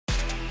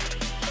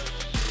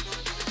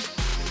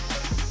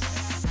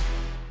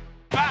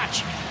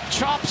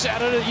chops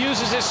at it and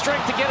uses his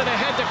strength to get it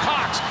ahead to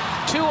Cox.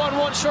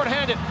 2-on-1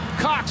 shorthanded.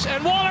 Cox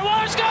and Waller.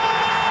 Waller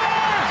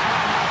scores!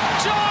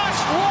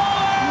 Josh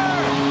Waller!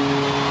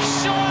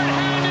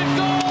 Shorthanded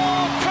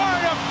goal,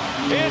 Cardiff.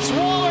 It's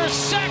Waller's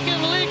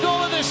second league goal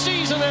of the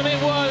season, and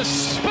it was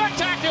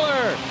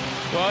spectacular.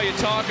 Well, you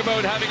talk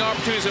about having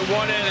opportunities at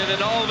one end, and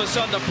then all of a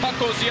sudden the puck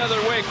goes the other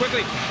way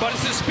quickly. But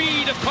it's the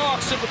speed of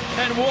Cox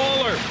and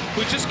Waller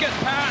who just get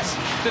past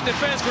the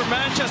defense for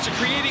Manchester,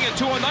 creating it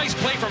to a nice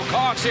play from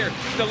Cox here.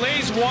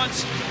 Delays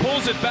once,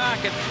 pulls it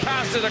back, and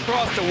passes it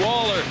across to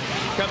Waller.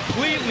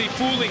 Completely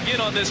fooling in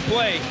on this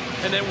play.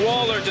 And then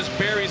Waller just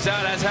buries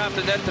that, has half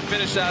the net to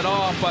finish that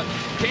off. But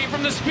came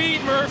from the speed,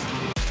 Murph.